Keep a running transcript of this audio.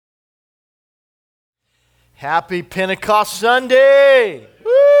Happy Pentecost Sunday!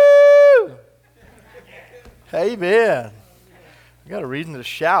 Woo! Amen. You got a reason to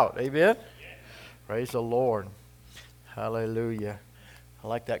shout. Amen. Praise the Lord. Hallelujah. I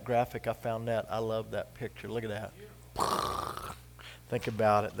like that graphic. I found that. I love that picture. Look at that. Think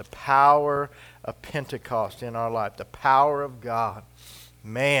about it. The power of Pentecost in our life. The power of God.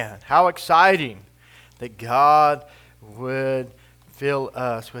 Man, how exciting that God would fill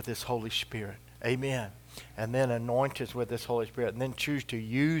us with His Holy Spirit. Amen. And then anoint us with His Holy Spirit. And then choose to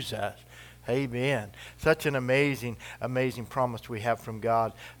use us. Amen. Such an amazing, amazing promise we have from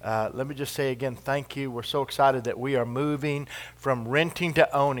God. Let me just say again, thank you. We're so excited that we are moving from renting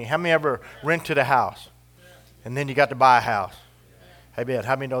to owning. How many ever rented a house? And then you got to buy a house? Amen.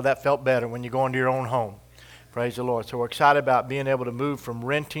 How many know that felt better when you go into your own home? Praise the Lord. So we're excited about being able to move from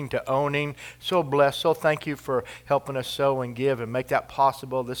renting to owning. So blessed. So thank you for helping us sow and give and make that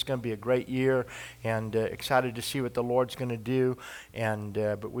possible. This is going to be a great year, and excited to see what the Lord's going to do. And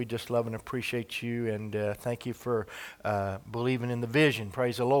but we just love and appreciate you, and thank you for believing in the vision,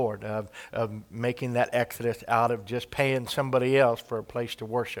 praise the Lord, of making that exodus out of just paying somebody else for a place to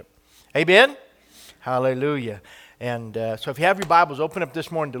worship. Amen? Hallelujah. And so if you have your Bibles, open up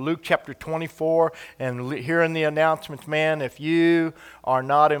this morning to Luke chapter 24 and hearing the announcements. Man, if you are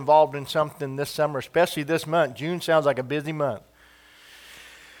not involved in something this summer, especially this month, June sounds like a busy month.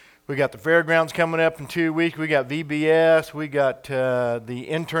 We got the fairgrounds coming up in 2 weeks. We got VBS. We got the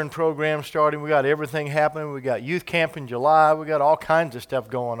intern program starting. We got everything happening. We got youth camp in July. We got all kinds of stuff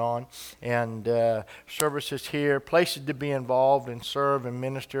going on. And services here, places to be involved and serve and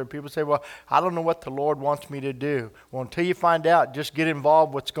minister. People say, well, I don't know what the Lord wants me to do. Well, until you find out, just get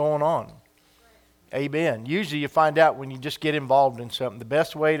involved what's going on. Amen. Usually you find out when you just get involved in something. The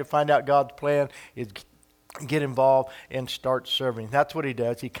best way to find out God's plan is get involved and start serving. That's what He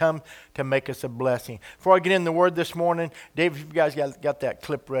does. He comes to make us a blessing. Before I get in the Word this morning, Dave, if you guys got that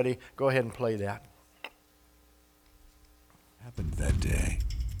clip ready, go ahead and play that. Happened that day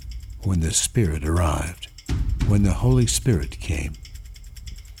when the Spirit arrived, when the Holy Spirit came.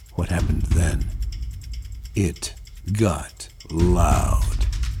 What happened then? It got loud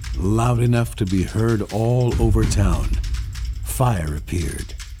enough to be heard all over town. Fire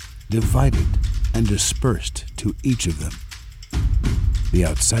appeared, divided and dispersed to each of them. The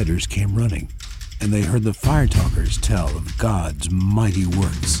outsiders came running, and they heard the fire talkers tell of God's mighty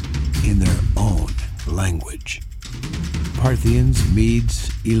works in their own language. Parthians,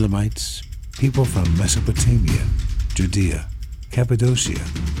 Medes, Elamites, people from Mesopotamia, Judea, Cappadocia,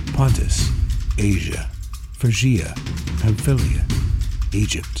 Pontus, Asia, Phrygia, Pamphylia,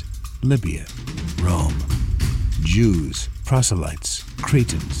 Egypt, Libya, Rome, Jews, proselytes,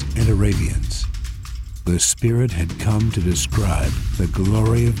 Cretans, and Arabians. The Spirit had come to describe the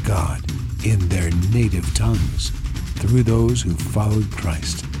glory of God in their native tongues through those who followed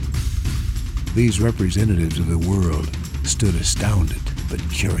Christ. These representatives of the world stood astounded but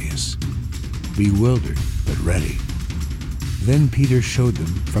curious, bewildered but ready. Then Peter showed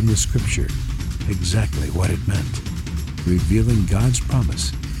them from the Scripture exactly what it meant, revealing God's promise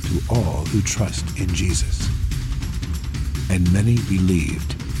to all who trust in Jesus. And many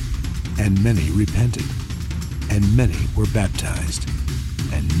believed, and many repented, and many were baptized,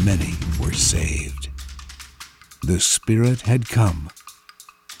 and many were saved. The Spirit had come.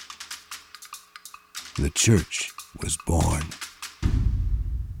 The church was born.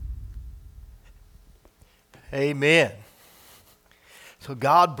 Amen. So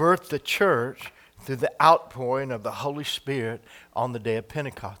God birthed the church through the outpouring of the Holy Spirit on the day of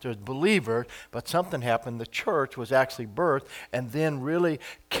Pentecost. There's believers, but something happened. The church was actually birthed and then really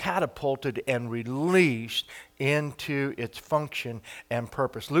catapulted and released into its function and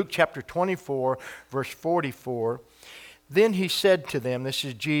purpose. Luke chapter 24, verse 44. Then He said to them, this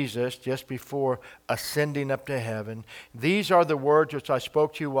is Jesus just before ascending up to heaven, "These are the words which I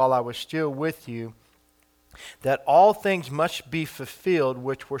spoke to you while I was still with you, that all things must be fulfilled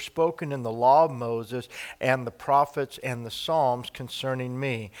which were spoken in the law of Moses and the prophets and the Psalms concerning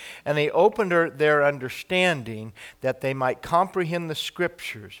me." And He opened their understanding that they might comprehend the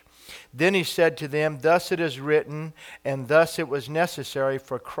Scriptures. Then He said to them, "Thus it is written, and thus it was necessary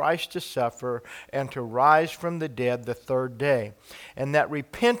for Christ to suffer and to rise from the dead the third day, and that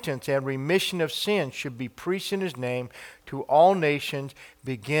repentance and remission of sins should be preached in His name to all nations,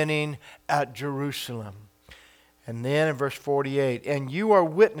 beginning at Jerusalem." And then in verse 48, "And you are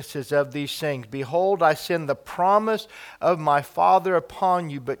witnesses of these things. Behold, I send the promise of my Father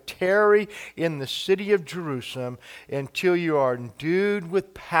upon you, but tarry in the city of Jerusalem until you are endued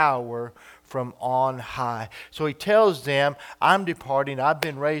with power from on high. So he tells them, I'm departing, I've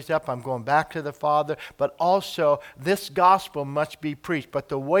been raised up, I'm going back to the Father, but also this gospel must be preached. But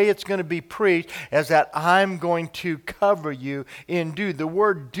the way it's going to be preached is that I'm going to cover you in dew. The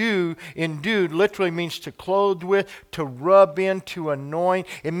word dew, endued, literally means to clothe with, to rub in, to anoint.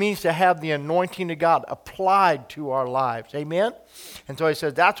 It means to have the anointing of God applied to our lives. Amen? And so he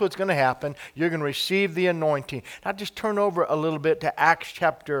says, that's what's going to happen. You're going to receive the anointing. Now just turn over a little bit to Acts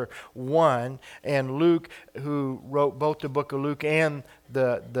chapter 1, and Luke, who wrote both the book of Luke and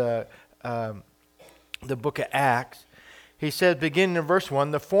the book of Acts. He says, beginning in verse 1,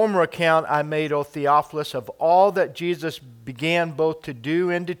 the former account I made, O Theophilus, of all that Jesus began both to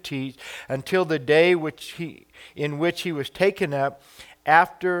do and to teach until the day in which he was taken up,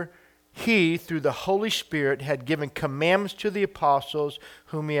 after he, through the Holy Spirit, had given commandments to the apostles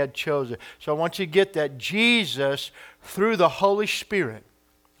whom he had chosen. So I want you to get that. Jesus, through the Holy Spirit,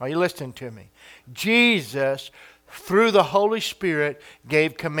 are you listening to me? Jesus, through the Holy Spirit,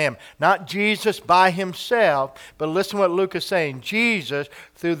 gave commandment. Not Jesus by himself, but listen to what Luke is saying. Jesus,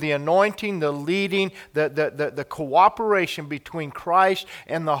 through the anointing, the leading, the cooperation between Christ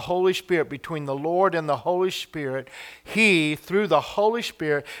and the Holy Spirit, between the Lord and the Holy Spirit, he, through the Holy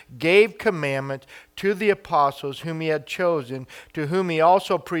Spirit, gave commandments to the apostles whom he had chosen, to whom he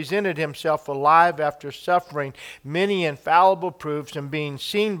also presented himself alive after suffering many infallible proofs, and being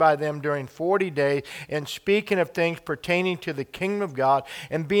seen by them during 40 days, and speaking of things pertaining to the kingdom of God,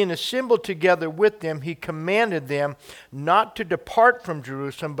 and being assembled together with them, he commanded them not to depart from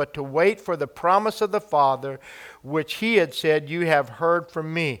Jerusalem, but to wait for the promise of the Father, which he had said, you have heard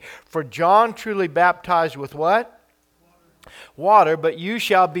from me. For John truly baptized with what? Water, but you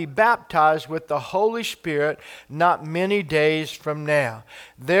shall be baptized with the Holy Spirit not many days from now.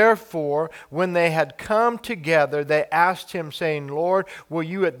 Therefore, when they had come together, they asked him, saying, Lord, will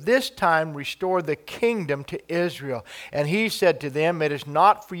you at this time restore the kingdom to Israel? And he said to them, it is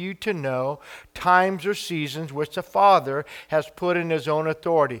not for you to know times or seasons which the Father has put in his own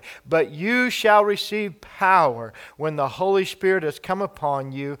authority, but you shall receive power when the Holy Spirit has come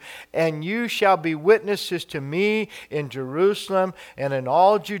upon you, and you shall be witnesses to me in Jerusalem and in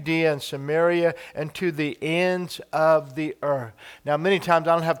all Judea and Samaria and to the ends of the earth. Now, many times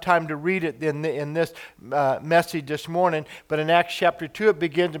I don't have time to read it in this message this morning, but in Acts chapter 2 it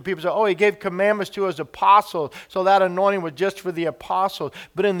begins, and people say, oh, he gave commandments to his apostles, so that anointing was just for the apostles.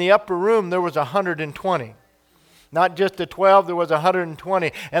 But in the upper room there was 120. Not just the 12, there was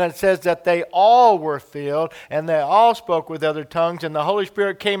 120. And it says that they all were filled, and they all spoke with other tongues, and the Holy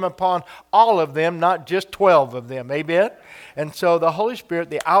Spirit came upon all of them, not just 12 of them. Amen? And so the Holy Spirit,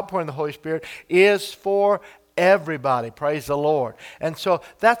 the outpouring of the Holy Spirit, is for everybody. Praise the Lord. And so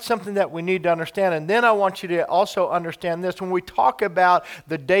that's something that we need to understand. And then I want you to also understand this. When we talk about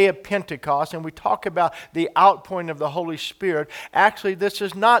the day of Pentecost and we talk about the outpouring of the Holy Spirit, actually this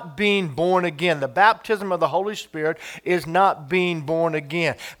is not being born again. The baptism of the Holy Spirit is not being born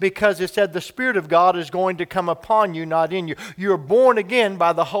again, because it said the Spirit of God is going to come upon you, not in you. You're born again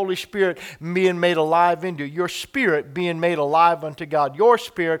by the Holy Spirit being made alive in you. Your spirit being made alive unto God. Your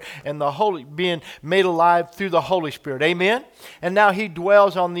spirit and the Holy being made alive through the Holy Spirit. Amen? And now he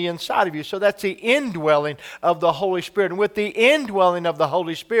dwells on the inside of you. So that's the indwelling of the Holy Spirit. And with the indwelling of the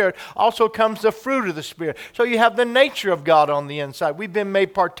Holy Spirit also comes the fruit of the Spirit. So you have the nature of God on the inside. We've been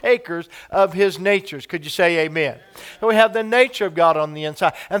made partakers of his natures. Could you say amen? So we have the nature of God on the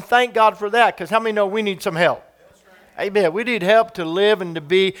inside. And thank God for that, because how many know we need some help? Amen. We need help to live and to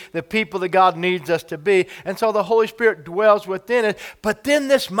be the people that God needs us to be. And so the Holy Spirit dwells within us. But then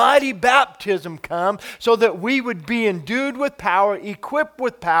this mighty baptism comes so that we would be endued with power, equipped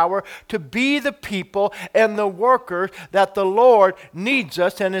with power to be the people and the workers that the Lord needs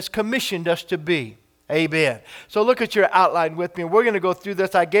us and has commissioned us to be. Amen. So look at your outline with me. We're going to go through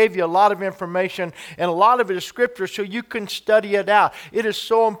this. I gave you a lot of information, and a lot of it is scripture, so you can study it out. It is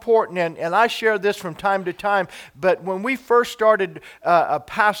so important, and I share this from time to time. But when we first started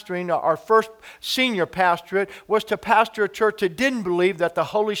pastoring, our first senior pastorate was to pastor a church that didn't believe that the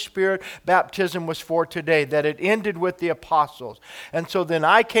Holy Spirit baptism was for today, that it ended with the apostles. And so then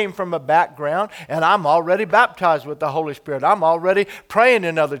I came from a background, and I'm already baptized with the Holy Spirit. I'm already praying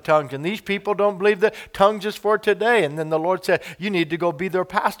in other tongues, and these people don't believe that tongues is for today. And then the Lord said, you need to go be their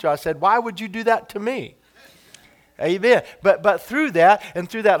pastor. I said, why would you do that to me? Amen. But through that, and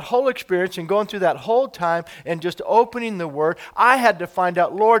through that whole experience and going through that whole time and just opening the Word, I had to find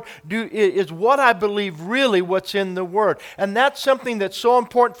out, Lord, is what I believe really what's in the Word? And that's something that's so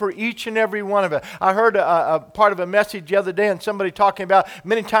important for each and every one of us. I heard a part of a message the other day, and somebody talking about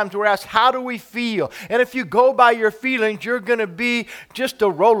many times we're asked, how do we feel? And if you go by your feelings, you're going to be just a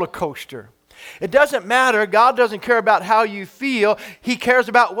roller coaster. It doesn't matter. God doesn't care about how you feel. He cares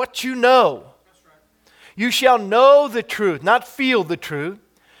about what you know. You shall know the truth, not feel the truth.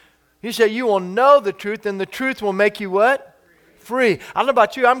 He said you will know the truth, and the truth will make you what? Free. I don't know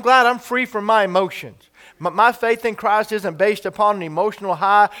about you. I'm glad I'm free from my emotions. My faith in Christ isn't based upon an emotional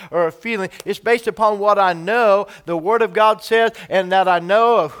high or a feeling. It's based upon what I know, the Word of God says, and that I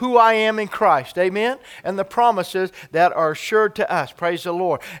know of who I am in Christ. Amen? And the promises that are assured to us. Praise the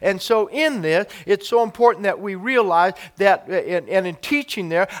Lord. And so in this, it's so important that we realize that, and in teaching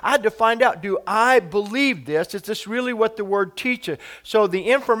there, I had to find out, do I believe this? Is this really what the Word teaches? So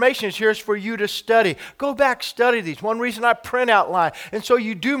the information is here is for you to study. Go back, study these. One reason I print outline. And so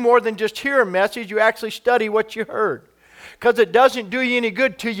you do more than just hear a message. You actually study what you heard, because it doesn't do you any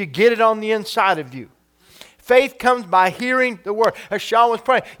good till you get it on the inside of you. Faith comes by hearing the Word. As Sean was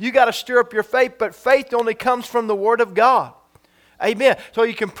praying, you got to stir up your faith, but faith only comes from the Word of God. Amen. So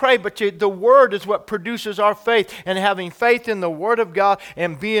you can pray, but the Word is what produces our faith, and having faith in the Word of God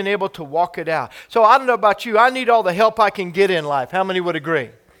and being able to walk it out. So I don't know about you. I need all the help I can get in life. How many would agree?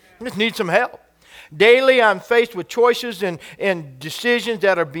 I just need some help. Daily, I'm faced with choices and decisions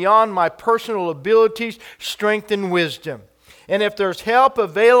that are beyond my personal abilities, strength, and wisdom. And if there's help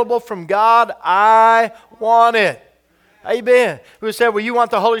available from God, I want it. Amen. Who said, well, you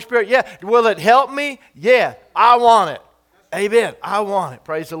want the Holy Spirit? Yeah. Will it help me? Yeah, I want it. Amen. I want it.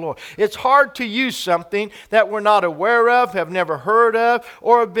 Praise the Lord. It's hard to use something that we're not aware of, have never heard of,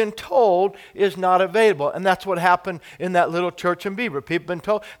 or have been told is not available. And that's what happened in that little church in Beaver. People have been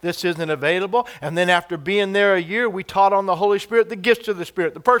told this isn't available. And then after being there a year, we taught on the Holy Spirit, the gifts of the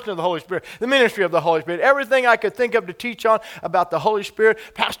Spirit, the person of the Holy Spirit, the ministry of the Holy Spirit, everything I could think of to teach on about the Holy Spirit.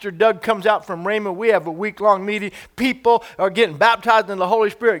 Pastor Doug comes out from Raymond. We have a week-long meeting. People are getting baptized in the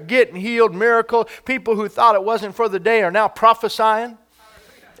Holy Spirit, getting healed, miracles. People who thought it wasn't for the day are now prophesying.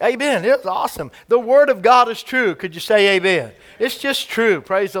 Amen. It's awesome. The Word of God is true. Could you say amen? It's just true.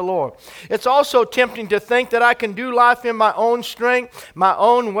 Praise the Lord. It's also tempting to think that I can do life in my own strength, my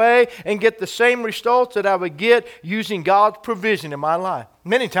own way, and get the same results that I would get using God's provision in my life.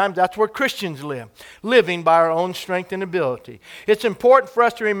 Many times that's where Christians live, living by our own strength and ability. It's important for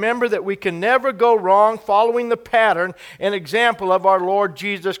us to remember that we can never go wrong following the pattern and example of our Lord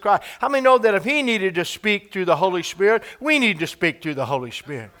Jesus Christ. How many know that if He needed to speak through the Holy Spirit, we need to speak through the Holy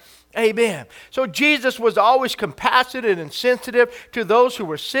Spirit? Amen. So Jesus was always compassionate and sensitive to those who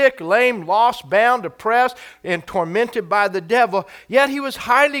were sick, lame, lost, bound, oppressed, and tormented by the devil. Yet He was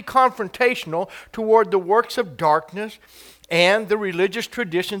highly confrontational toward the works of darkness and the religious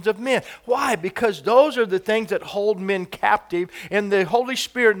traditions of men. Why? Because those are the things that hold men captive, and the Holy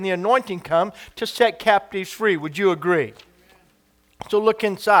Spirit and the anointing come to set captives free. Would you agree? So look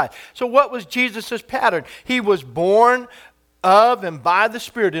inside. So what was Jesus' pattern? He was born of and by the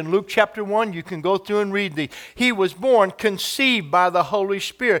Spirit. In Luke chapter 1, you can go through and read these. He was born, conceived by the Holy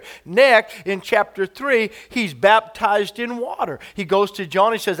Spirit. Next, in chapter 3, He's baptized in water. He goes to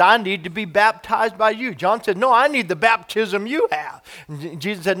John, He says, I need to be baptized by you. John said, no, I need the baptism you have. And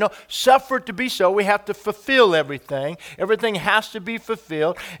Jesus said, no, suffer it to be so. We have to fulfill everything. Everything has to be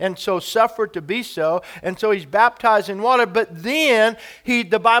fulfilled. And so suffer it to be so. And so He's baptized in water. But then,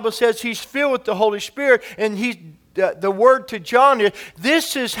 the Bible says He's filled with the Holy Spirit, and the word to John is,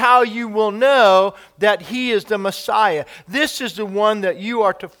 this is how you will know that He is the Messiah. This is the one that you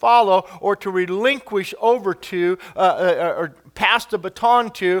are to follow or to relinquish over to or pass the baton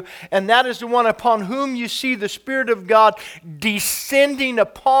to, and that is the one upon whom you see the Spirit of God descending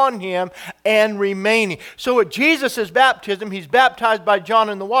upon Him and remaining. So at Jesus' baptism, He's baptized by John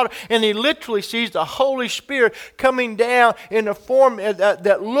in the water, and he literally sees the Holy Spirit coming down in a form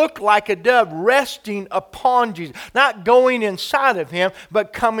that looked like a dove resting upon Jesus. Not going inside of Him,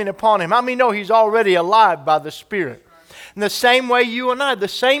 but coming upon Him. How many know He's already alive by the Spirit? In the same way you and I, the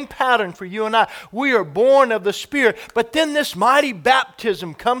same pattern for you and I. We are born of the Spirit, but then this mighty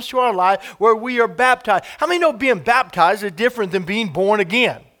baptism comes to our life where we are baptized. How many know being baptized is different than being born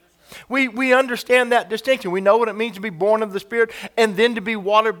again? We understand that distinction. We know what it means to be born of the Spirit and then to be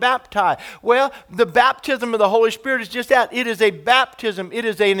water baptized. Well, the baptism of the Holy Spirit is just that. It is a baptism. It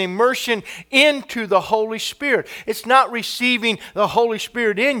is an immersion into the Holy Spirit. It's not receiving the Holy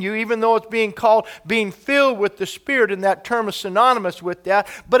Spirit in you, even though it's being called being filled with the Spirit, and that term is synonymous with that,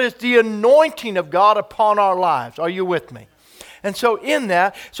 but it's the anointing of God upon our lives. Are you with me? And so in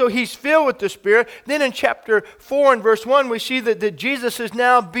that, so He's filled with the Spirit. Then in chapter 4 and verse 1, we see that Jesus is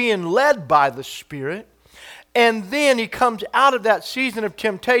now being led by the Spirit. And then he comes out of that season of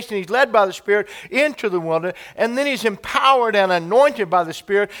temptation. He's led by the Spirit into the wilderness. And then he's empowered and anointed by the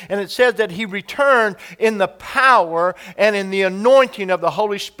Spirit. And it says that he returned in the power and in the anointing of the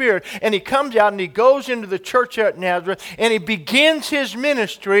Holy Spirit. And he comes out and he goes into the church at Nazareth. And he begins his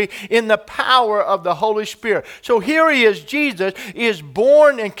ministry in the power of the Holy Spirit. So here he is. Jesus is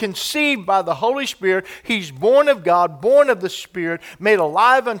born and conceived by the Holy Spirit. He's born of God, born of the Spirit, made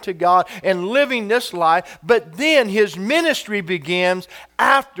alive unto God, and living this life. But then his ministry begins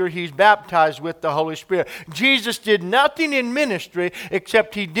after he's baptized with the Holy Spirit. Jesus did nothing in ministry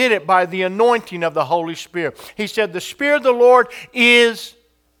except he did it by the anointing of the Holy Spirit. He said, the Spirit of the Lord is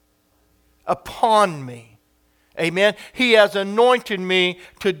upon me. Amen. He has anointed me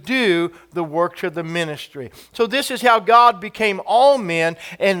to do the works of the ministry. So this is how God became all men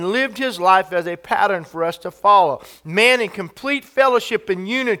and lived his life as a pattern for us to follow. Man in complete fellowship and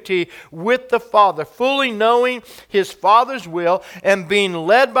unity with the Father, fully knowing his Father's will and being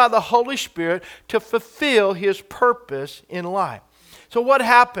led by the Holy Spirit to fulfill his purpose in life. So what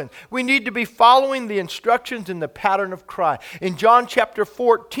happened? We need to be following the instructions in the pattern of Christ. In John chapter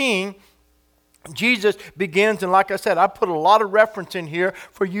 14, Jesus begins, and like I said, I put a lot of reference in here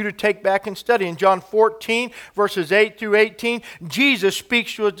for you to take back and study. In John 14, verses 8 through 18, Jesus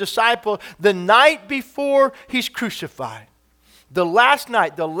speaks to his disciples the night before he's crucified. The last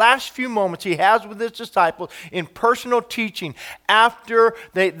night, the last few moments he has with his disciples in personal teaching after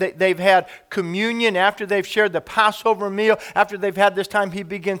they've had communion, after they've shared the Passover meal, after they've had this time, he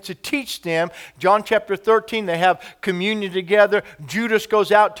begins to teach them. John chapter 13, they have communion together. Judas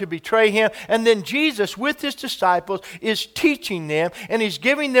goes out to betray him. And then Jesus, with his disciples, is teaching them, and he's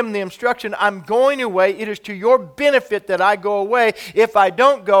giving them the instruction, I'm going away. It is to your benefit that I go away. If I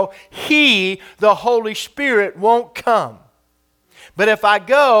don't go, he, the Holy Spirit, won't come. But if I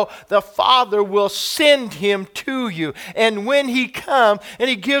go, the Father will send him to you. And when he comes, and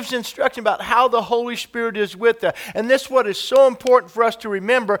he gives instruction about how the Holy Spirit is with us. And this is what is so important for us to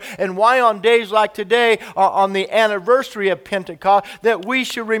remember, and why on days like today, on the anniversary of Pentecost, that we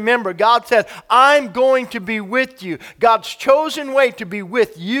should remember. God said, I'm going to be with you. God's chosen way to be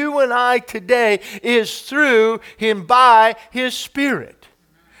with you and I today is through him by his Spirit.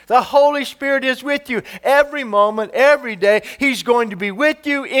 The Holy Spirit is with you every moment, every day. He's going to be with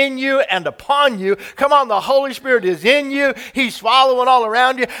you, in you, and upon you. Come on, the Holy Spirit is in you. He's following all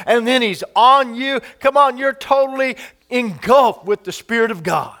around you, and then he's on you. Come on, you're totally engulfed with the Spirit of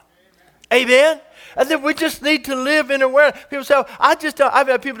God. Amen? And then we just need to live in awareness. People say, I've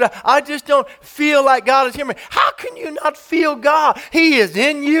had people say, I just don't feel like God is hearing me. How can you not feel God? He is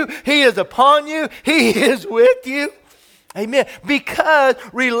in you. He is upon you. He is with you. Amen. Because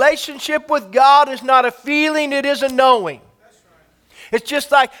relationship with God is not a feeling, it is a knowing. It's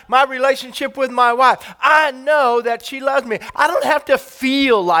just like my relationship with my wife. I know that she loves me. I don't have to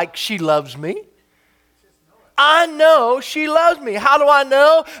feel like she loves me. I know she loves me. How do I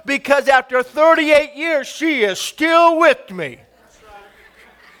know? Because after 38 years, she is still with me.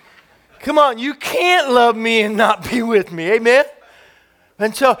 Come on, you can't love me and not be with me. Amen?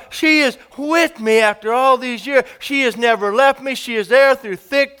 And so she is with me after all these years. She has never left me. She is there through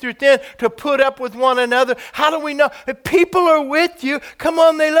thick, through thin, to put up with one another. How do we know? If people are with you, come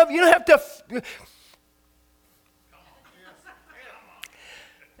on, they love you. You don't have to...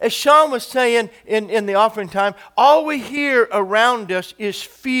 As Sean was saying in the offering time, all we hear around us is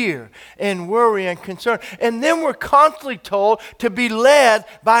fear and worry and concern. And then we're constantly told to be led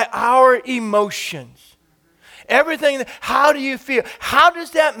by our emotions. Everything, how do you feel? How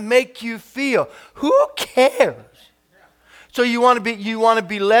does that make you feel? Who cares? So you want to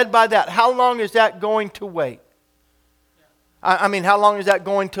be led by that. How long is that going to wait? I mean, how long is that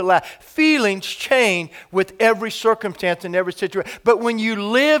going to last? Feelings change with every circumstance and every situation. But when you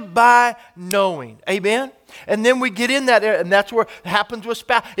live by knowing, amen? And then we get in that area, and that's where it happens with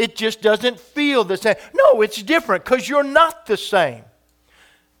spouse. It just doesn't feel the same. No, it's different because you're not the same.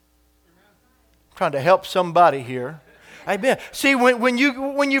 Trying to help somebody here. Amen. See, when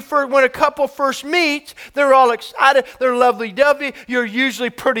a couple first meets, they're all excited. They're lovey-dovey. You're usually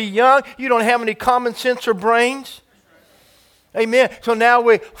pretty young. You don't have any common sense or brains. Amen. So now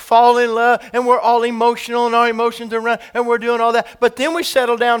we fall in love, and we're all emotional, and our emotions are running, and we're doing all that. But then we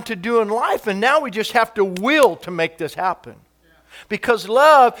settle down to doing life, and now we just have to will to make this happen. Because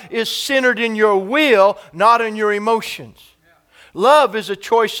love is centered in your will, not in your emotions. Love is a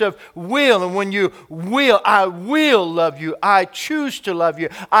choice of will, and when you will, I will love you. I choose to love you.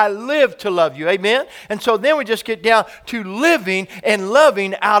 I live to love you. Amen? And so then we just get down to living and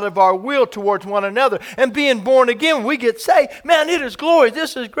loving out of our will towards one another. And being born again, we get saved. Man, it is glorious.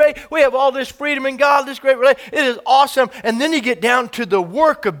 This is great. We have all this freedom in God, this great relationship. It is awesome. And then you get down to the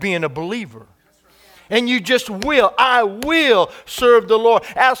work of being a believer. And you just will. I will serve the Lord.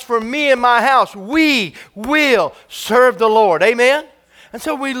 As for me and my house, we will serve the Lord. Amen? And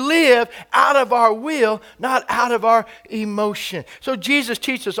so we live out of our will, not out of our emotion. So Jesus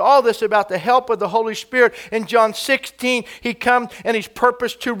teaches all this about the help of the Holy Spirit. In John 16, he comes and his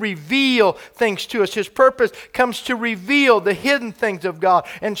purpose to reveal things to us. His purpose comes to reveal the hidden things of God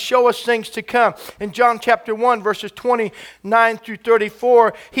and show us things to come. In John chapter 1, verses 29 through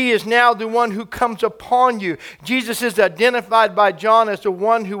 34, he is now the one who comes upon you. Jesus is identified by John as the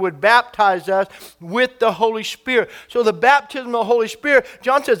one who would baptize us with the Holy Spirit. So the baptism of the Holy Spirit,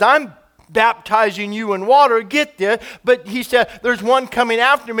 John says, I'm baptizing you in water. Get this. But he said, there's one coming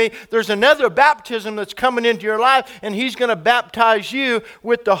after me. There's another baptism that's coming into your life, and he's going to baptize you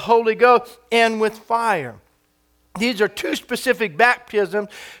with the Holy Ghost and with fire. These are two specific baptisms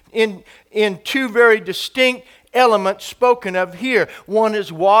in two very distinct elements spoken of here. One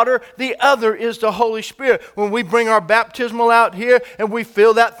is water, the other is the Holy Spirit. When we bring our baptismal out here and we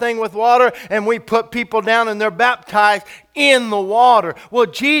fill that thing with water and we put people down and they're baptized in the water. Well,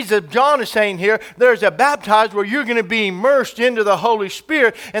 John is saying here, there's a baptized where you're going to be immersed into the Holy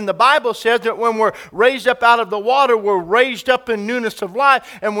Spirit. And the Bible says that when we're raised up out of the water, we're raised up in newness of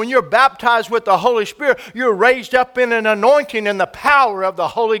life. And when you're baptized with the Holy Spirit, you're raised up in an anointing and the power of the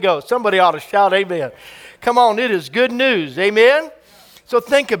Holy Ghost. Somebody ought to shout amen. Come on, it is good news. Amen? So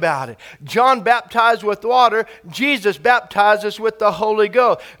think about it. John baptized with water. Jesus baptizes with the Holy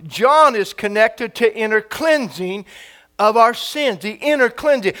Ghost. John is connected to inner cleansing of our sins, the inner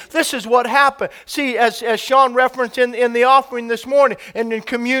cleansing. This is what happened. See, as Sean referenced in the offering this morning and in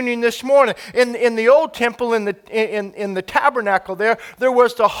communion this morning, in the old temple, in the tabernacle there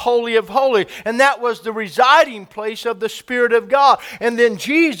was the Holy of Holies, and that was the residing place of the Spirit of God. And then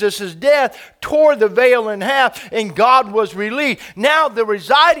Jesus' death tore the veil in half, and God was released. Now the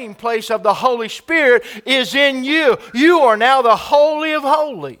residing place of the Holy Spirit is in you. You are now the Holy of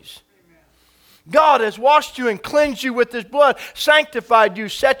Holies. God has washed you and cleansed you with His blood, sanctified you,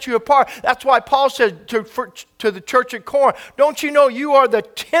 set you apart. That's why Paul said to the church at Corinth, don't you know you are the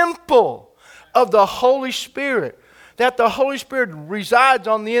temple of the Holy Spirit? That the Holy Spirit resides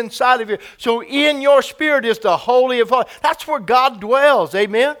on the inside of you. So in your spirit is the Holy of Holies. That's where God dwells.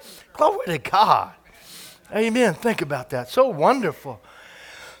 Amen? Glory to God. Amen. Think about that. So wonderful.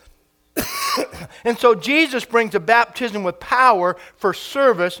 And so Jesus brings a baptism with power for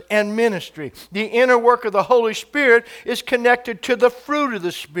service and ministry. The inner work of the Holy Spirit is connected to the fruit of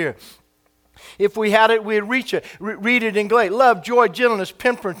the Spirit. If we had it, we'd reach it. Read it in Galatians. Love, joy, gentleness,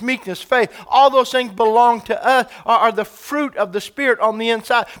 temperance, meekness, faith. All those things belong to us, are the fruit of the Spirit on the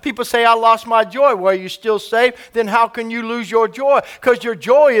inside. People say, I lost my joy. Well, are you still saved? Then how can you lose your joy? Because your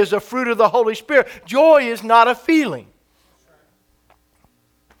joy is a fruit of the Holy Spirit. Joy is not a feeling.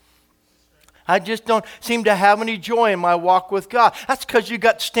 I just don't seem to have any joy in my walk with God. That's because you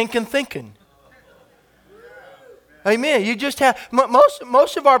got stinking thinking. Amen. You just have,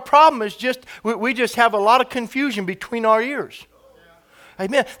 most of our problem is just, we just have a lot of confusion between our ears.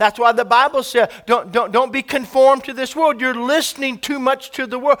 Amen. That's why the Bible says, don't be conformed to this world. You're listening too much to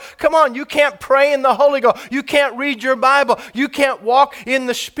the world. Come on, you can't pray in the Holy Ghost. You can't read your Bible. You can't walk in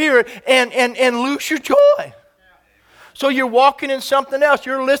the Spirit and lose your joy. So you're walking in something else.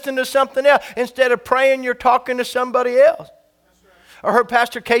 You're listening to something else. Instead of praying, you're talking to somebody else. I heard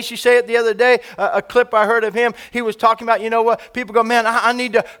Pastor Casey say it the other day, a clip I heard of him. He was talking about, you know what, people go, man, I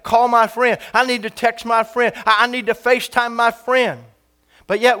need to call my friend. I need to text my friend. I need to FaceTime my friend.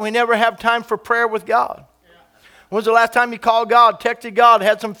 But yet we never have time for prayer with God. When's the last time you called God, texted God,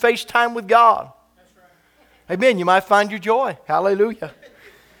 had some FaceTime with God? Amen. You might find your joy. Hallelujah.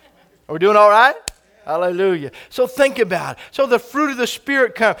 Are we doing all right? Hallelujah. So think about it. So the fruit of the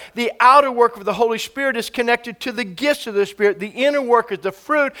Spirit comes. The outer work of the Holy Spirit is connected to the gifts of the Spirit. The inner work is the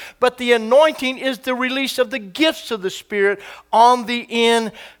fruit, but the anointing is the release of the gifts of the Spirit on the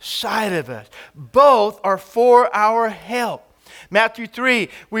inside of us. Both are for our help. Matthew 3,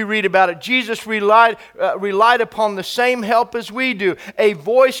 we read about it. Jesus relied upon the same help as we do. A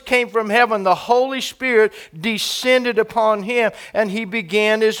voice came from heaven. The Holy Spirit descended upon him, and he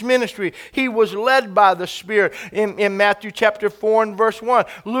began his ministry. He was led by the Spirit in Matthew chapter 4 and verse 1.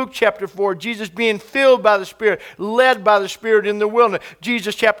 Luke chapter 4, Jesus being filled by the Spirit, led by the Spirit in the wilderness.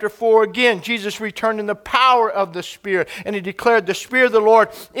 Jesus chapter 4 again, Jesus returned in the power of the Spirit, and he declared, the Spirit of the Lord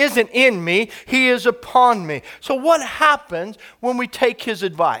isn't in me, he is upon me. So what happens when we take his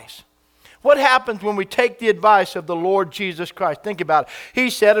advice? What happens when we take the advice of the Lord Jesus Christ? Think about it.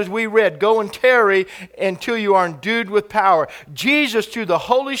 He said, as we read, go and tarry until you are endued with power. Jesus, through the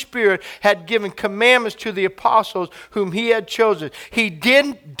Holy Spirit, had given commandments to the apostles whom he had chosen. He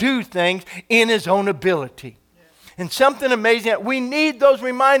didn't do things in his own ability. And something amazing, we need those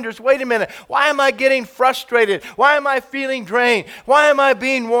reminders. Wait a minute, why am I getting frustrated? Why am I feeling drained? Why am I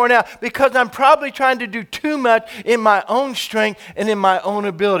being worn out? Because I'm probably trying to do too much in my own strength and in my own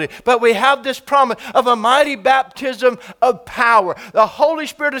ability. But we have this promise of a mighty baptism of power. The Holy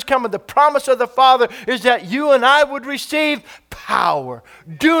Spirit has come, and the promise of the Father is that you and I would receive power,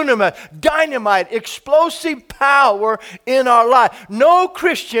 dunamis, dynamite, explosive power in our life. No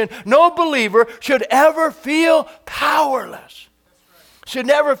Christian, no believer should ever feel powerless. Should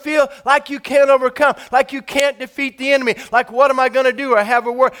never feel like you can't overcome, like you can't defeat the enemy, like what am I going to do? I have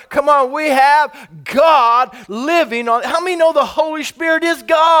a word. Come on, we have God living on. How many know the Holy Spirit is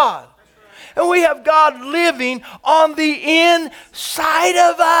God? And we have God living on the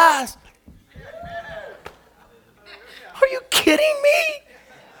inside of us. Are you kidding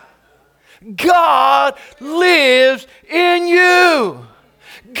me? God lives in you.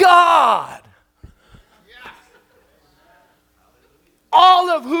 God. All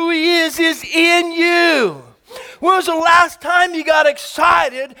of who he is in you. When was the last time you got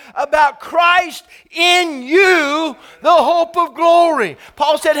excited about Christ in you, the hope of glory?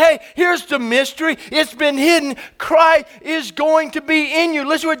 Paul said, hey, here's the mystery. It's been hidden. Christ is going to be in you.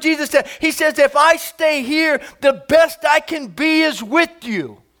 Listen to what Jesus said. He says, if I stay here, the best I can be is with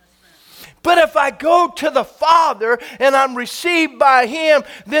you. But if I go to the Father and I'm received by him,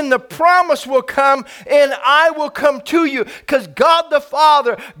 then the promise will come and I will come to you. Because God the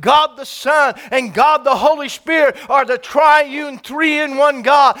Father, God the Son, and God the Holy Spirit are the triune three-in-one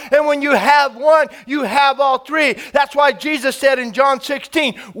God. And when you have one, you have all three. That's why Jesus said in John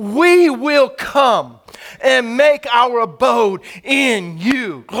 16, we will come and make our abode in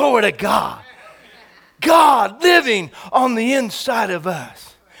you. Glory to God. God living on the inside of us.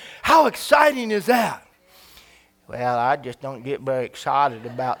 How exciting is that? Well, I just don't get very excited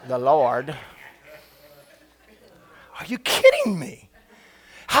about the Lord. Are you kidding me?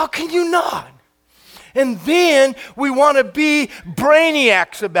 How can you not? And then we want to be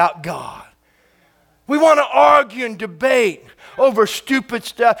brainiacs about God. We want to argue and debate over stupid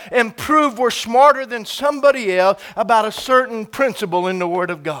stuff and prove we're smarter than somebody else about a certain principle in the Word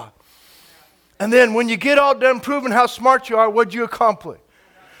of God. And then when you get all done proving how smart you are, what'd you accomplish?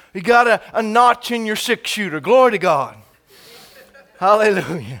 You got a notch in your 6-shooter. Glory to God.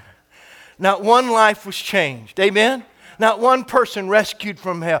 Hallelujah. Not one life was changed. Amen? Not one person rescued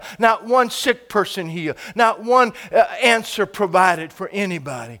from hell. Not one sick person healed. Not one answer provided for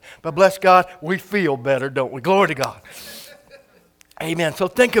anybody. But bless God, we feel better, don't we? Glory to God. Amen. So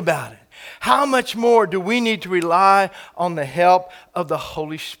think about it. How much more do we need to rely on the help of the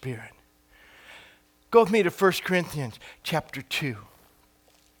Holy Spirit? Go with me to 1 Corinthians chapter 2.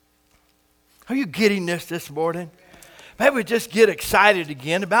 Are you getting this morning? Maybe we just get excited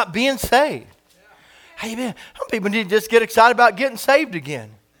again about being saved. Amen. Some people need to just get excited about getting saved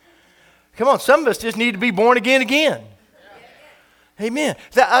again. Come on, some of us just need to be born again. Amen.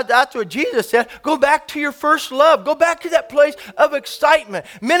 That's what Jesus said. Go back to your first love. Go back to that place of excitement.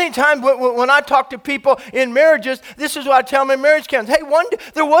 Many times when I talk to people in marriages, this is what I tell them in marriage counseling. Hey,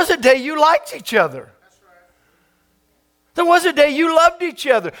 there was a day you liked each other. There was a day you loved each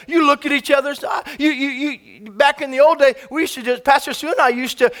other. You looked at each other's eyes. You back in the old day, we used to just, Pastor Sue and I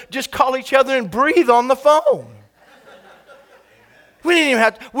used to just call each other and breathe on the phone. We didn't even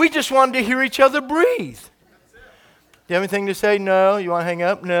have to, we just wanted to hear each other breathe. Do you have anything to say? No. You want to hang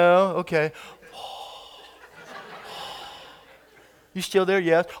up? No. Okay. You still there?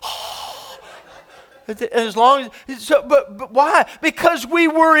 Yes. As long as, but why? Because we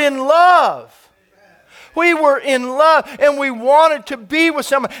were in love. We were in love and we wanted to be with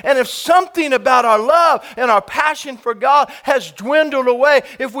someone. And if something about our love and our passion for God has dwindled away,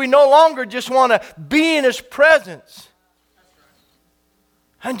 if we no longer just want to be in his presence,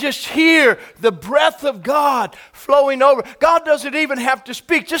 And just hear the breath of God flowing over. God doesn't even have to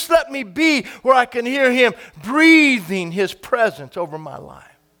speak. Just let me be where I can hear Him breathing His presence over my life.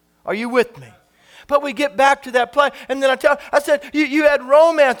 Are you with me? But we get back to that place. And then I said, you had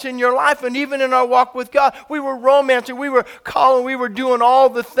romance in your life. And even in our walk with God, we were romancing. We were calling. We were doing all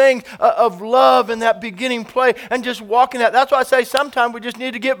the things of love in that beginning play. And just walking that. That's why I say sometimes we just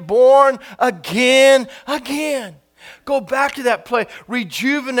need to get born again. Go back to that place,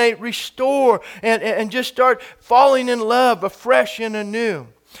 rejuvenate, restore, and just start falling in love afresh and anew.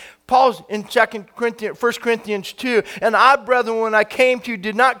 Paul's in 1 Corinthians 2, and I, brethren, when I came to you,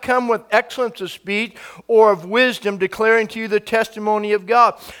 did not come with excellence of speech or of wisdom, declaring to you the testimony of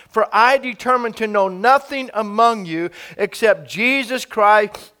God. For I determined to know nothing among you except Jesus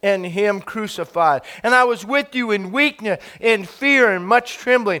Christ and Him crucified. And I was with you in weakness, in fear, and much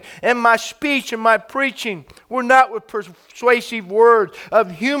trembling. And my speech and my preaching were not with persuasive words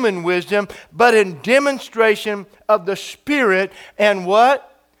of human wisdom, but in demonstration of the Spirit and what?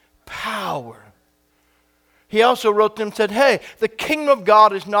 Power. He also wrote them and said, hey, the kingdom of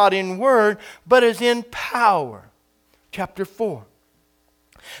God is not in word, but is in power. Chapter 4.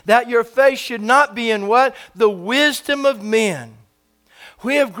 That your faith should not be in what? The wisdom of men.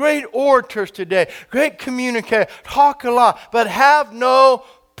 We have great orators today, great communicators, talk a lot, but have no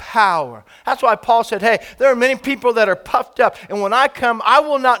power. That's why Paul said, hey, there are many people that are puffed up, and when I come, I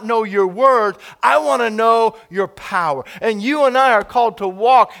will not know your words. I want to know your power. And you and I are called to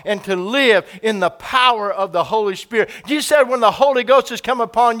walk and to live in the power of the Holy Spirit. Jesus said when the Holy Ghost has come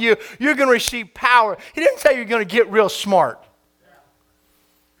upon you, you're going to receive power. He didn't say you're going to get real smart.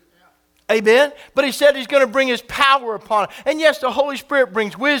 Amen? But He said He's going to bring His power upon it. And yes, the Holy Spirit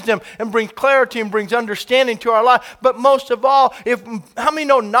brings wisdom and brings clarity and brings understanding to our life. But most of all, how many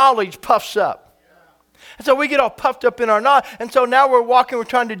know knowledge puffs up? And so we get all puffed up in our knowledge. And so now we're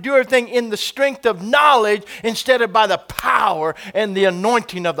trying to do everything in the strength of knowledge instead of by the power and the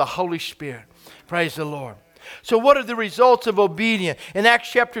anointing of the Holy Spirit. Praise the Lord. So what are the results of obedience? In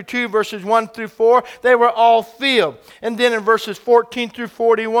Acts chapter 2, verses 1 through 4, they were all filled. And then in verses 14 through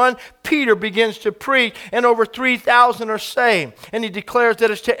 41, Peter begins to preach, and over 3,000 are saved. And he declares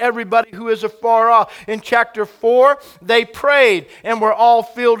that it's to everybody who is afar off. In chapter 4, they prayed and were all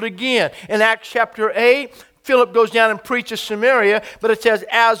filled again. In Acts chapter 8, Philip goes down and preaches Samaria, but it says,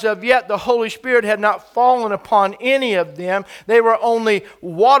 as of yet, the Holy Spirit had not fallen upon any of them. They were only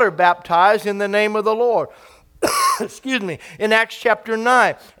water baptized in the name of the Lord. Excuse me. In Acts chapter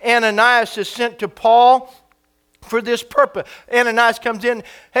 9, Ananias is sent to Paul for this purpose. Ananias comes in,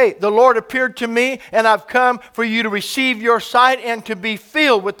 hey, the Lord appeared to me, and I've come for you to receive your sight and to be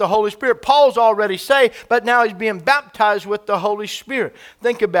filled with the Holy Spirit. Paul's already saved, but now he's being baptized with the Holy Spirit.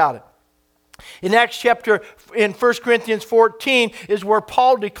 Think about it. In Acts chapter, in 1 Corinthians 14 is where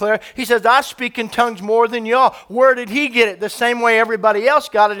Paul declared, he says, I speak in tongues more than y'all. Where did he get it? The same way everybody else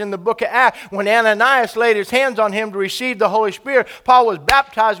got it in the book of Acts. When Ananias laid his hands on him to receive the Holy Spirit, Paul was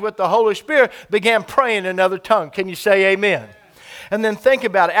baptized with the Holy Spirit, began praying in another tongue. Can you say amen? And then think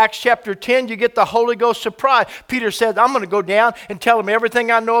about it. Acts chapter 10, you get the Holy Ghost surprise. Peter says, I'm going to go down and tell them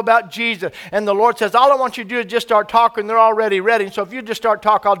everything I know about Jesus. And the Lord says, all I want you to do is just start talking. They're already ready. And so if you just start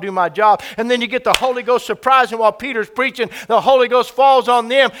talking, I'll do my job. And then you get the Holy Ghost surprise. And while Peter's preaching, the Holy Ghost falls on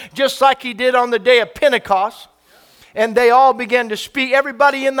them just like He did on the day of Pentecost. And they all begin to speak.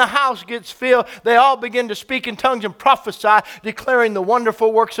 Everybody in the house gets filled. They all begin to speak in tongues and prophesy, declaring the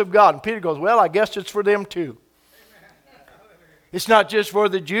wonderful works of God. And Peter goes, well, I guess it's for them too. It's not just for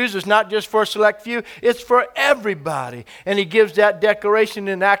the Jews. It's not just for a select few. It's for everybody. And he gives that declaration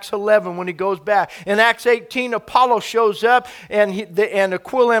in Acts 11 when he goes back. In Acts 18, Apollo shows up, and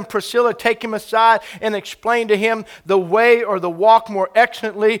Aquila and Priscilla take him aside and explain to him the way or the walk more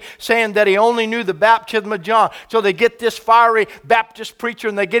excellently, saying that he only knew the baptism of John. So they get this fiery Baptist preacher,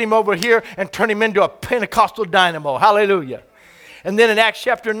 and they get him over here and turn him into a Pentecostal dynamo. Hallelujah. And then in Acts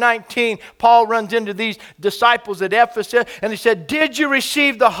chapter 19, Paul runs into these disciples at Ephesus, and he said, did you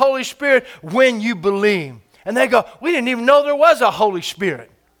receive the Holy Spirit when you believed? And they go, we didn't even know there was a Holy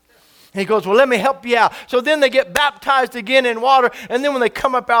Spirit. And he goes, well, let me help you out. So then they get baptized again in water, and then when they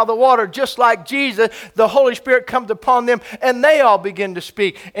come up out of the water, just like Jesus, the Holy Spirit comes upon them, and they all begin to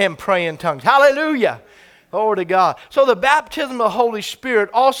speak and pray in tongues. Hallelujah. Glory to God. So the baptism of the Holy Spirit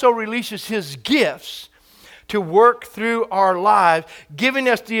also releases His gifts to work through our lives, giving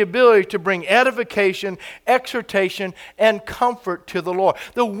us the ability to bring edification, exhortation, and comfort to the Lord.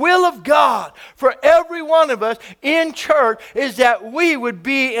 The will of God for every one of us in church is that we would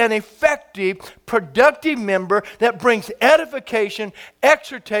be an effective, productive member that brings edification,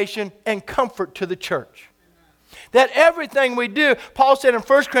 exhortation, and comfort to the church. That everything we do, Paul said in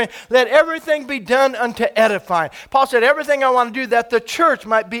 1 Corinthians, let everything be done unto edifying. Paul said, everything I want to do that the church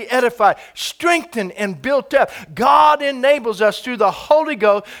might be edified, strengthened, and built up. God enables us through the Holy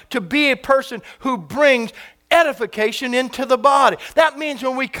Ghost to be a person who brings edification into the body. That means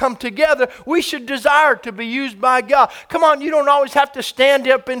when we come together, we should desire to be used by God. Come on, you don't always have to stand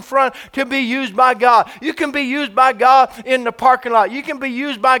up in front to be used by God. You can be used by God in the parking lot. You can be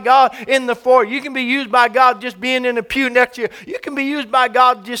used by God in the foyer. You can be used by God just being in the pew next to you. You can be used by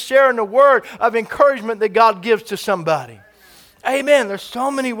God just sharing the word of encouragement that God gives to somebody. Amen. There's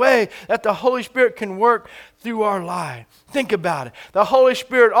so many ways that the Holy Spirit can work through our life. Think about it. The Holy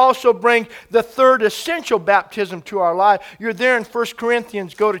Spirit also brings the third essential baptism to our life. You're there in 1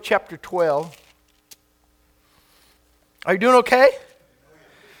 Corinthians. Go to chapter 12. Are you doing okay?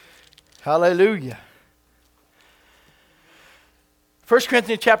 Hallelujah. 1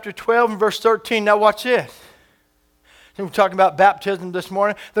 Corinthians chapter 12 and verse 13. Now watch this. We're talking about baptism this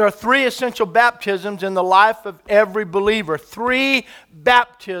morning. There are 3 essential baptisms in the life of every believer. 3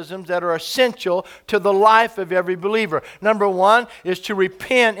 baptisms that are essential to the life of every believer. Number 1 is to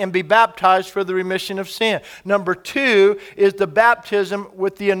repent and be baptized for the remission of sin. Number 2 is the baptism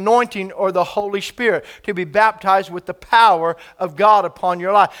with the anointing or the Holy Spirit, to be baptized with the power of God upon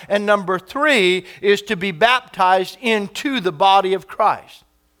your life. And number 3 is to be baptized into the body of Christ.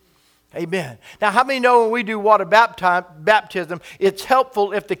 Amen. Now, how many know when we do water baptism, it's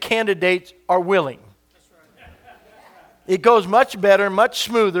helpful if the candidates are willing? It goes much better, much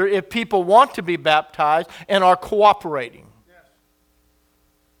smoother if people want to be baptized and are cooperating.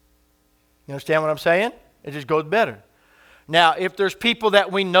 You understand what I'm saying? It just goes better. Now, if there's people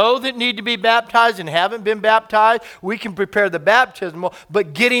that we know that need to be baptized and haven't been baptized, we can prepare the baptismal,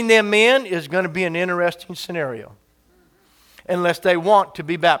 but getting them in is going to be an interesting scenario. Unless they want to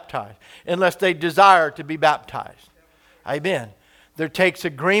be baptized. Unless they desire to be baptized. Amen. There takes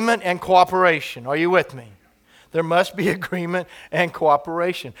agreement and cooperation. Are you with me? There must be agreement and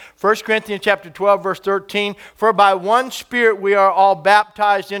cooperation. 1 Corinthians chapter 12 verse 13. For by one Spirit we are all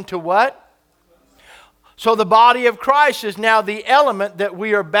baptized into what? So the body of Christ is now the element that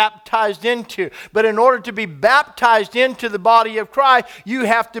we are baptized into. But in order to be baptized into the body of Christ, you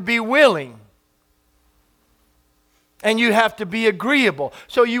have to be willing. And you have to be agreeable.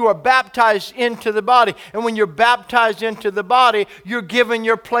 So you are baptized into the body. And when you're baptized into the body, you're given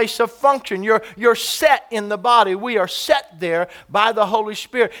your place of function. You're set in the body. We are set there by the Holy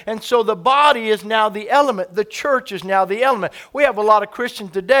Spirit. And so the body is now the element. The church is now the element. We have a lot of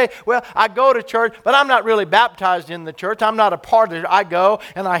Christians today. Well, I go to church, but I'm not really baptized in the church. I'm not a part of it. I go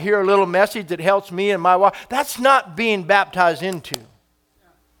and I hear a little message that helps me and my wife. That's not being baptized into.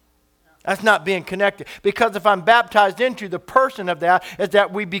 That's not being connected. Because if I'm baptized into, the person of that is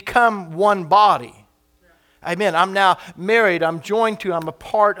that we become one body. Amen. I'm now married. I'm joined to. I'm a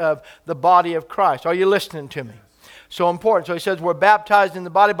part of the body of Christ. Are you listening to me? So important. So he says we're baptized in the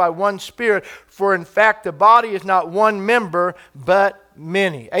body by one Spirit. For in fact, the body is not one member, but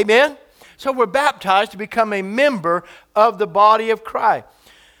many. Amen. So we're baptized to become a member of the body of Christ.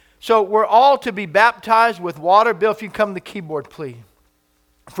 So we're all to be baptized with water. Bill, if you come to the keyboard, please.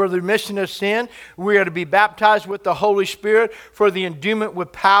 For the remission of sin, we are to be baptized with the Holy Spirit for the endowment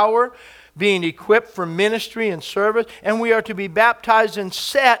with power, being equipped for ministry and service, and we are to be baptized and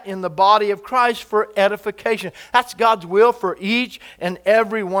set in the body of Christ for edification. That's God's will for each and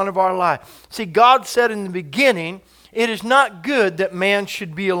every one of our lives. See, God said in the beginning, it is not good that man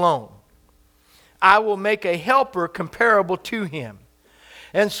should be alone. I will make a helper comparable to him.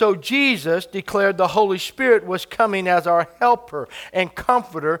 And so Jesus declared the Holy Spirit was coming as our helper and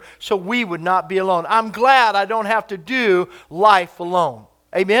comforter so we would not be alone. I'm glad I don't have to do life alone.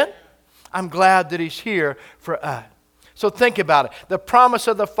 Amen? I'm glad that He's here for us. So think about it. The promise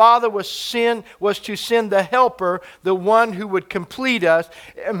of the Father was to send the helper, the one who would complete us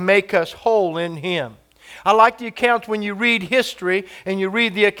and make us whole in Him. I like the accounts when you read history and you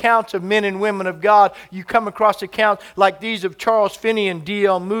read the accounts of men and women of God. You come across accounts like these of Charles Finney and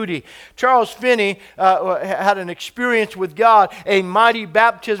D.L. Moody. Charles Finney had an experience with God, a mighty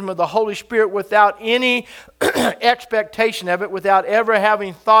baptism of the Holy Spirit without any expectation of it, without ever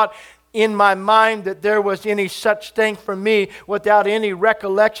having thought in my mind that there was any such thing for me, without any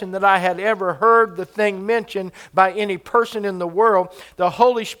recollection that I had ever heard the thing mentioned by any person in the world. The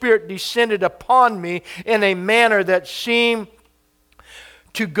Holy Spirit descended upon me in a manner that seemed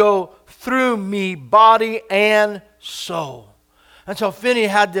to go through me, body and soul. And so Finney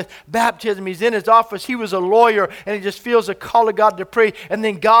had this baptism. He's in his office. He was a lawyer, and he just feels a call of God to preach. And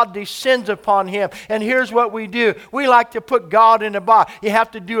then God descends upon him. And here's what we do. We like to put God in a box. You have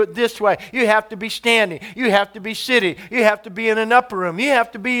to do it this way. You have to be standing. You have to be sitting. You have to be in an upper room. You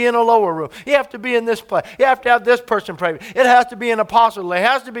have to be in a lower room. You have to be in this place. You have to have this person pray. It has to be an apostle. It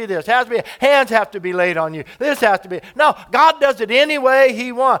has to be this. It has to be, hands have to be laid on you. This has to be. No, God does it any way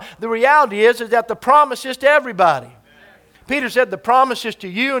He wants. The reality is that the promise is to everybody. Peter said the promise is to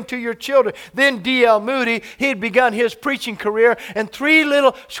you and to your children. Then D.L. Moody, he had begun his preaching career, and three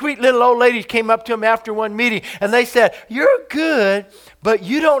sweet little old ladies came up to him after one meeting, and they said, "You're good, but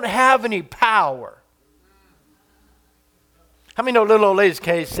you don't have any power." How many know little old ladies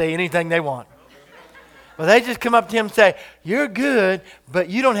can't say anything they want? Well, they just come up to him and say, "You're good, but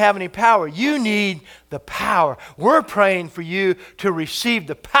you don't have any power. You need the power. We're praying for you to receive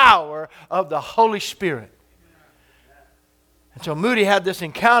the power of the Holy Spirit." And so Moody had this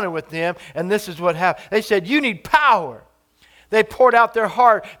encounter with them, and this is what happened. They said, "You need power." They poured out their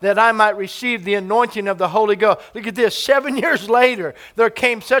heart that I might receive the anointing of the Holy Ghost. Look at this. 7 years later, there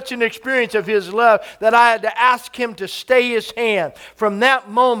came such an experience of His love that I had to ask Him to stay His hand. From that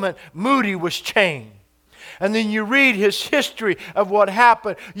moment, Moody was changed. And then you read his history of what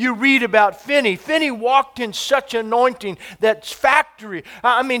happened. You read about Finney. Finney walked in such anointing that factory.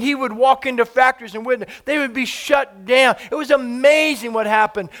 He would walk into factories and witness. They would be shut down. It was amazing what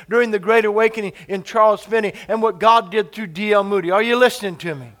happened during the Great Awakening in Charles Finney and what God did through D.L. Moody. Are you listening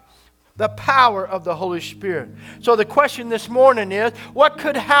to me? The power of the Holy Spirit. So the question this morning is, what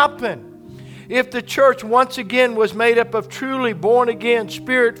could happen if the church once again was made up of truly born-again,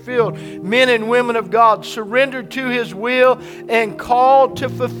 Spirit-filled men and women of God, surrendered to His will and called to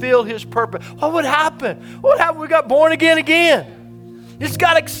fulfill His purpose? What would happen? What would happen? We got born again. Just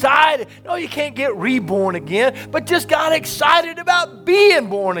got excited. No, you can't get reborn again, but just got excited about being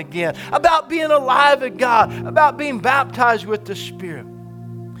born again, about being alive with God, about being baptized with the Spirit.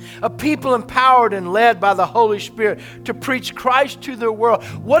 A people empowered and led by the Holy Spirit to preach Christ to the world.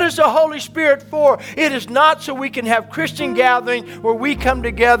 What is the Holy Spirit for? It is not so we can have Christian gatherings where we come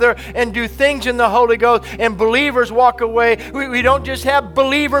together and do things in the Holy Ghost and believers walk away. We don't just have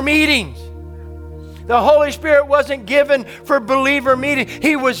believer meetings. The Holy Spirit wasn't given for believer meeting.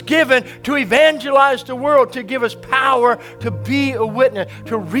 He was given to evangelize the world, to give us power to be a witness,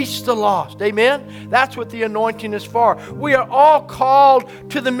 to reach the lost. Amen? That's what the anointing is for. We are all called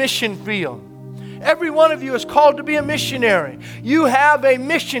to the mission field. Every one of you is called to be a missionary. You have a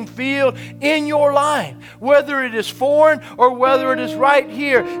mission field in your life, whether it is foreign or whether it is right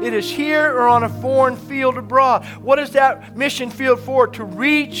here. It is here or on a foreign field abroad. What is that mission field for? To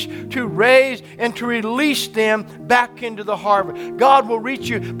reach, to raise, and to release them back into the harvest. God will reach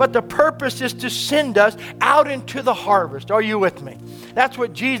you, but the purpose is to send us out into the harvest. Are you with me? That's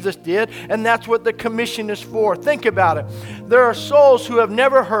what Jesus did, and that's what the commission is for. Think about it. There are souls who have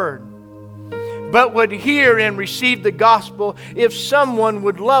never heard, but would hear and receive the gospel if someone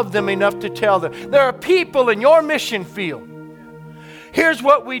would love them enough to tell them. There are people in your mission field. Here's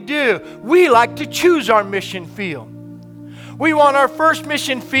what we do. We like to choose our mission field. We want our first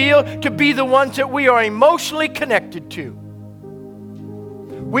mission field to be the ones that we are emotionally connected to.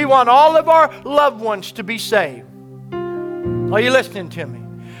 We want all of our loved ones to be saved. Are you listening to me?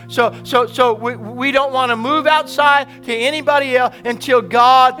 So we don't want to move outside to anybody else until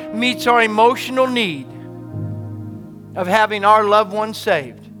God meets our emotional need of having our loved ones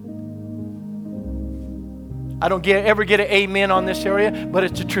saved. I don't ever get an amen on this area, but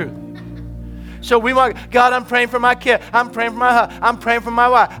it's the truth. So we want, God, I'm praying for my kid. I'm praying for my husband. I'm praying for my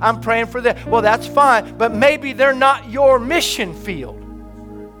wife. I'm praying for them. Well, that's fine, but maybe they're not your mission field.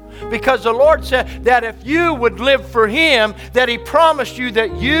 Because the Lord said that if you would live for Him, that He promised you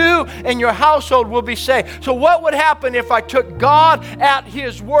that you and your household will be saved. So what would happen if I took God at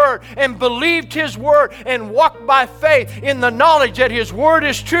His word and believed His word and walked by faith in the knowledge that His word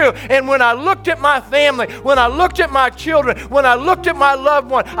is true? And when I looked at my family, when I looked at my children, when I looked at my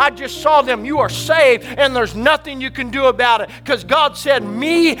loved one, I just saw them. You are saved and there's nothing you can do about it. Because God said,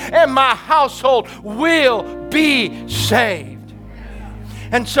 me and my household will be saved.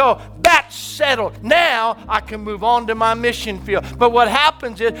 And so that's settled. Now I can move on to my mission field. But what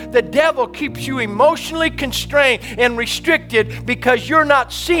happens is the devil keeps you emotionally constrained and restricted because you're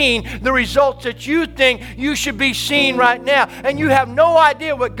not seeing the results that you think you should be seeing right now. And you have no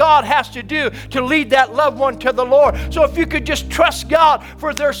idea what God has to do to lead that loved one to the Lord. So if you could just trust God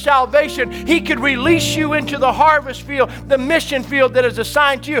for their salvation, He could release you into the harvest field, the mission field that is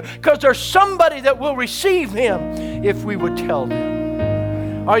assigned to you, because there's somebody that will receive Him if we would tell them.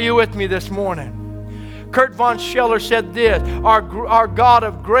 Are you with me this morning? Kurt Von Scheller said this, our God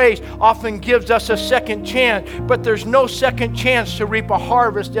of grace often gives us a second chance, but there's no second chance to reap a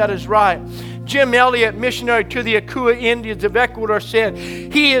harvest that is right. Jim Elliot, missionary to the Akua Indians of Ecuador, said,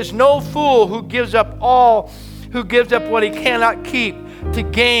 "He is no fool who gives up what he cannot keep to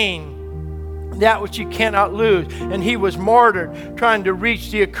gain that which he cannot lose." And he was martyred trying to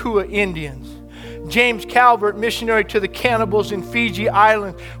reach the Akua Indians. James Calvert, missionary to the cannibals in Fiji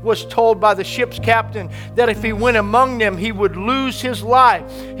Island, was told by the ship's captain that if he went among them, he would lose his life.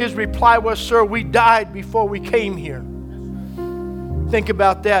 His reply was, "Sir, we died before we came here." Think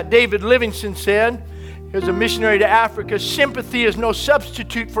about that. David Livingstone said, he was a missionary to Africa, "Sympathy is no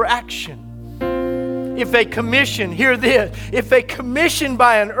substitute for action." If a commission, hear this, if a commission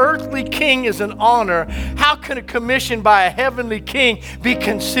by an earthly king is an honor, how can a commission by a heavenly king be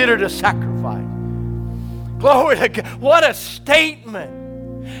considered a sacrifice? Glory to God. What a statement.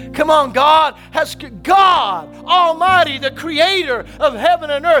 Come on, God Almighty, the creator of heaven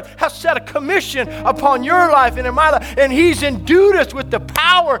and earth, has set a commission upon your life and in my life, and He's endued us with the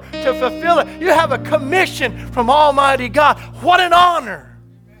power to fulfill it. You have a commission from Almighty God. What an honor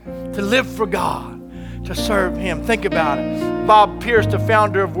to live for God, to serve Him. Think about it. Bob Pierce, the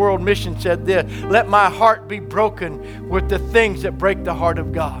founder of World Mission, said this, "Let my heart be broken with the things that break the heart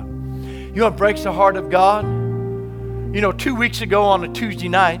of God." You know what breaks the heart of God? 2 weeks ago on a Tuesday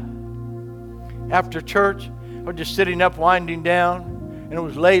night, after church, I was just sitting up winding down, and it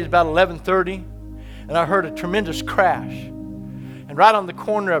was late, it was about 11:30, and I heard a tremendous crash. And right on the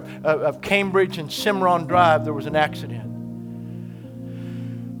corner of Cambridge and Cimarron Drive, there was an accident.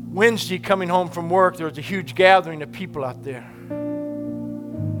 Wednesday, coming home from work, there was a huge gathering of people out there.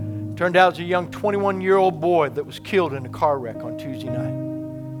 Turned out it was a young 21-year-old boy that was killed in a car wreck on Tuesday night.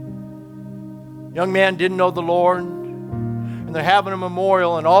 Young man didn't know the Lord, and they're having a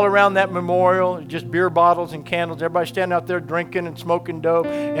memorial, and all around that memorial, just beer bottles and candles, everybody standing out there drinking and smoking dope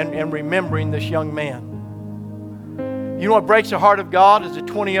and remembering this young man. You know what breaks the heart of God is a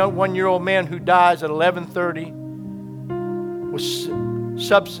 21-year-old man who dies at 11:30 with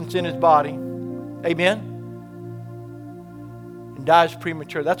substance in his body. Amen? And dies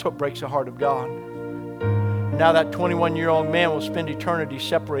premature. That's what breaks the heart of God. And now that 21-year-old man will spend eternity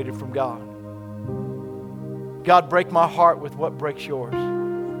separated from God. God, break my heart with what breaks yours.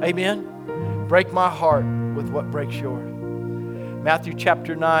 Amen? Break my heart with what breaks yours. Matthew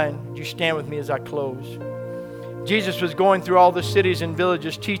chapter 9. Would you stand with me as I close? Jesus was going through all the cities and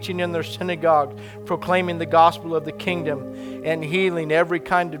villages, teaching in their synagogues, proclaiming the gospel of the kingdom, and healing every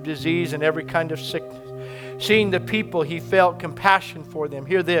kind of disease and every kind of sickness. Seeing the people, He felt compassion for them.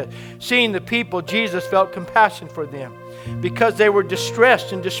 Hear this. Seeing the people, Jesus felt compassion for them because they were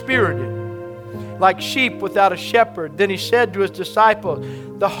distressed and dispirited, like sheep without a shepherd. Then He said to His disciples,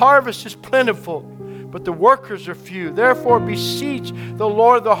 "The harvest is plentiful, but the workers are few. Therefore beseech the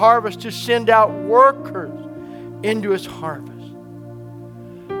Lord of the harvest to send out workers into His harvest."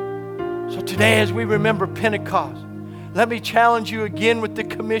 So today, as we remember Pentecost, let me challenge you again with the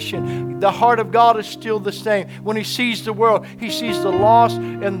commission. The heart of God is still the same. When He sees the world, He sees the lost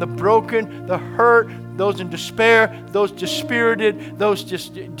and the broken, the hurt, those in despair, those dispirited, those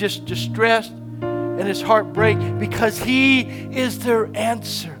just distressed. And His heart breaks because He is their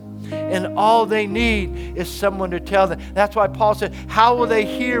answer. And all they need is someone to tell them. That's why Paul said, how will they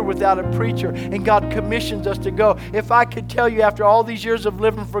hear without a preacher? And God commissions us to go. If I could tell you after all these years of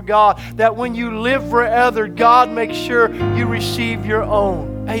living for God, that when you live for others, God makes sure you receive your own.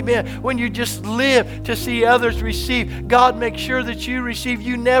 Amen. When you just live to see others receive, God makes sure that you receive.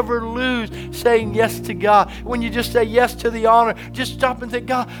 You never lose saying yes to God. When you just say yes to the honor, just stop and think,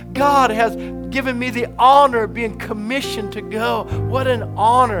 God has given me the honor of being commissioned to go. What an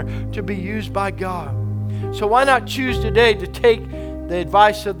honor to be used by God. So why not choose today to take the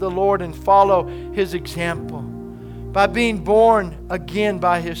advice of the Lord and follow His example by being born again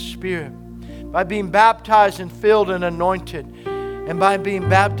by His Spirit, by being baptized and filled and anointed, and by being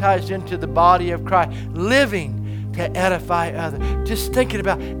baptized into the body of Christ, living to edify others. Just thinking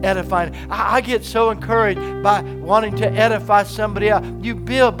about edifying. I get so encouraged by wanting to edify somebody else. You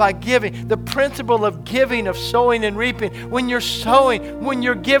build by giving. The principle of giving, of sowing and reaping. When you're sowing, when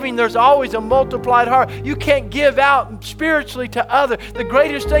you're giving, there's always a multiplied heart. You can't give out spiritually to others. The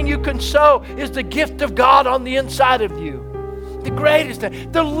greatest thing you can sow is the gift of God on the inside of you. The greatest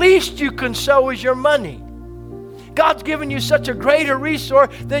thing. The least you can sow is your money. God's given you such a greater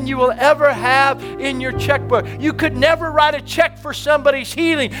resource than you will ever have in your checkbook. You could never write a check for somebody's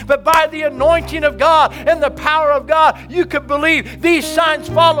healing, but by the anointing of God and the power of God, you could believe. These signs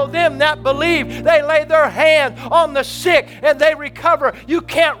follow them that believe. They lay their hand on the sick and they recover. You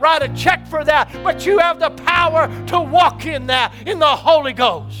can't write a check for that, but you have the power to walk in that, in the Holy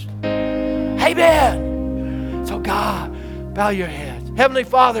Ghost. Amen. So God, bow your head. Heavenly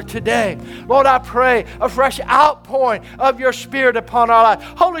Father, today, Lord, I pray a fresh outpouring of your Spirit upon our life.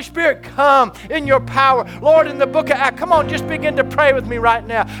 Holy Spirit, come in your power. Lord, in the book of Acts, come on, just begin to pray with me right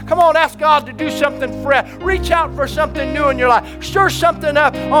now. Come on, ask God to do something fresh. Reach out for something new in your life. Stir something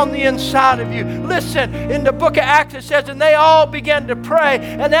up on the inside of you. Listen, in the book of Acts it says, and they all began to pray,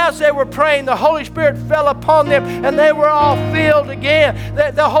 and as they were praying, the Holy Spirit fell upon them, and they were all filled again.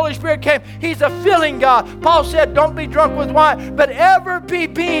 The Holy Spirit came. He's a filling God. Paul said, don't be drunk with wine, but ever be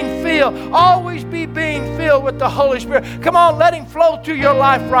being filled. Always be being filled with the Holy Spirit. Come on, let Him flow through your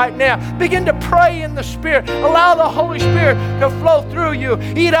life right now. Begin to pray in the Spirit. Allow the Holy Spirit to flow through you.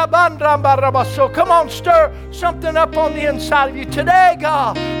 Come on, stir something up on the inside of you. Today,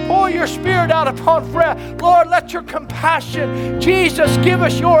 God, pour your Spirit out upon Fred. Lord, let your compassion, Jesus, give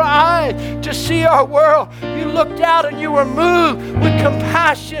us your eyes to see our world. You looked out and you were moved with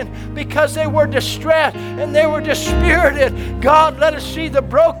compassion because they were distressed and they were dispirited. God, let us see the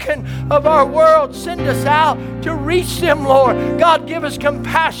broken of our world. Send us out to reach them, Lord. God, give us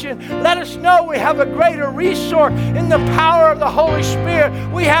compassion. Let us know we have a greater resource in the power of the Holy Spirit.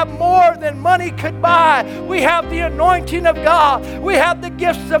 We have more than money could buy. We have the anointing of God. We have the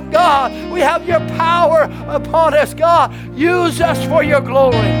gifts of God. We have your power upon us, God. Use us for your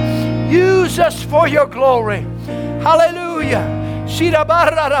glory. Use us for your glory. Hallelujah.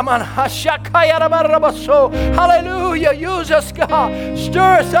 Hallelujah. Use us, God.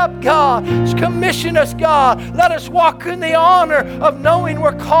 Stir us up, God. Commission us, God. Let us walk in the honor of knowing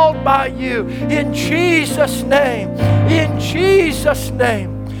we're called by you. In Jesus' name. In Jesus'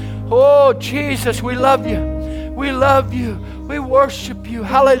 name. Oh, Jesus, we love you. We love you. We worship you.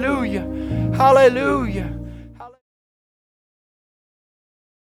 Hallelujah. Hallelujah.